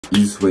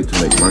easiest way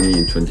to make money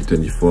in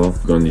 2024. You're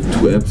gonna need 2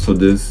 apps for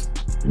this.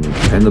 You need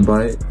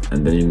Pandabuy,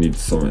 and then you need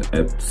some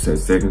app to sell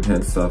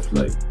secondhand stuff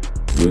like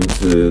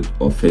Vinted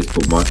or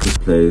Facebook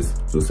Marketplace.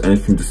 So it's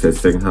anything to sell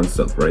secondhand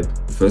stuff, right?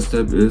 The first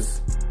step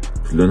is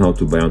to learn how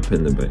to buy on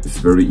Pandabuy. It's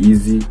very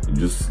easy. You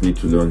just need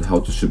to learn how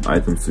to ship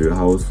items to your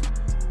house,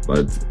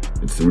 but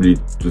it's really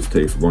just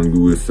takes one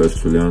Google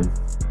search to learn.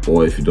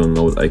 Or if you don't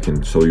know it, I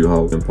can show you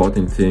how. The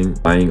important thing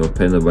buying on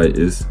Pandabuy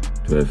is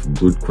to have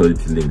good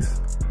quality links.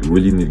 You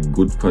really need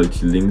good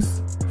quality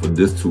links for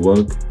this to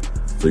work.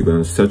 So you're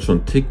gonna search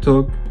on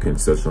TikTok, you can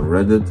search on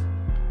Reddit,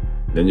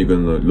 then you're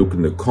gonna look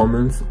in the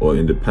comments or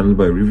in the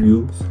Pandabuy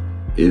reviews.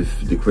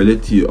 If the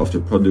quality of the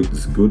product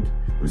is good,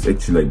 it's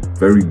actually like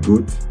very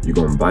good, you're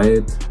gonna buy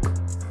it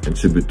and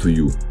ship it to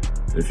you.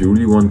 If you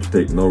really want to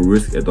take no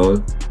risk at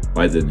all,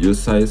 buy it at your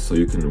size so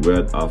you can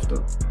wear it after.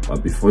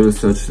 But before you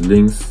search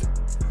links,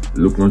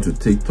 look onto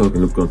TikTok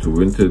and look onto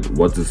Vinted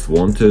what is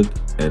wanted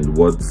and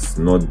what's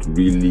not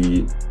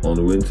really on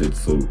Vinted.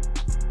 So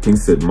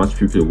things that much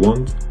people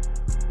want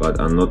but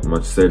are not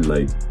much said,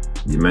 like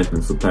demand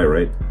and supply,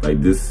 right?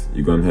 Like this,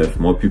 you're gonna have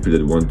more people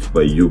that want to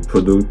buy your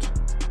product,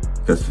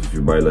 because if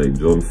you buy like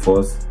John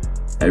Force,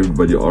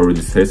 everybody already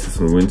says this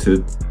on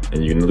Vinted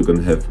and you're not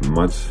gonna have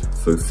much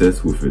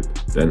success with it.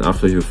 Then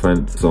after you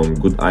find some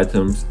good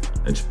items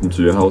and ship them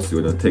to your house,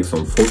 you're gonna take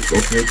some photos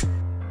of it.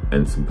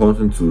 And it's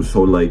important to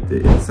show like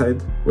the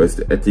inside, where's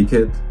the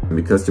etiquette. And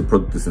because the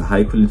product is a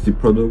high quality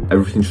product,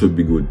 everything should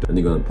be good. And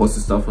you're gonna post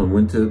the stuff on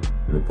Vinted.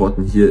 And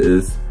important here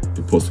is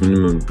to post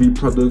minimum 3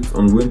 products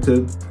on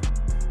Vinted,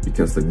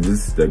 because like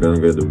this, they're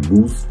gonna get a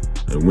boost.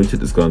 And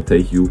Vinted is gonna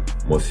take you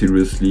more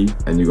seriously.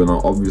 And you're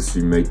gonna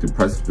obviously make the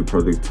price of the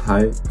product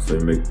high, so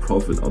you make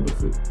profit out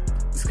of it.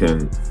 This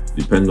can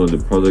depend on the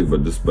product,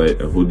 but just buy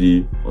a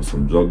hoodie or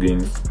some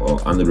joggings or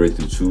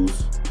underrated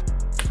shoes,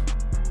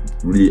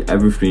 really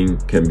everything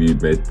can be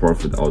made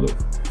profit out of.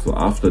 So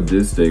after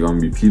this, there are gonna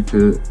be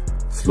people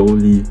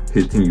slowly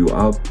hitting you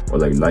up or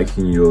like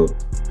liking your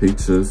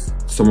pictures.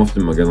 Some of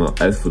them are gonna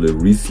ask for the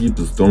receipt,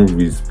 just don't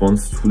respond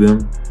to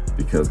them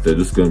because they're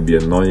just gonna be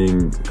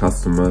annoying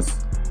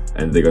customers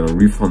and they're gonna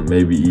refund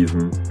maybe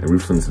even, and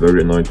refund is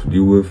very annoying to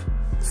deal with.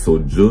 So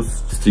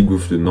just stick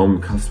with the normal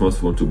customers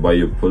who want to buy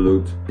your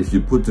product. If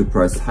you put the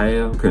price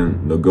higher, you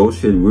can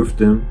negotiate with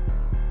them,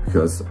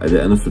 because at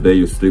the end of the day,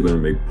 you're still going to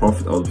make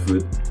profit out of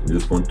it. You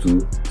just want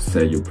to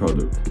sell your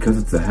product. Because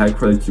it's a high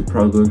quality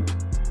product,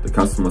 the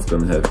customer's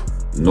going to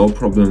have no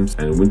problems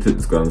and Vinted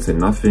is going to say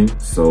nothing.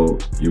 So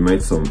you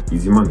made some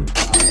easy money.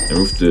 And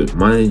with the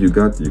money you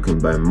got, you can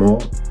buy more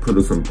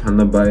products on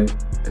Pandabuy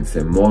and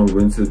sell more on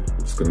Vinted,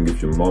 which is going to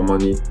give you more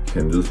money. You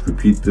can just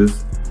repeat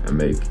this and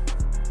make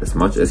as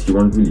much as you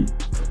want really.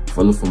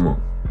 Follow for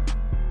more.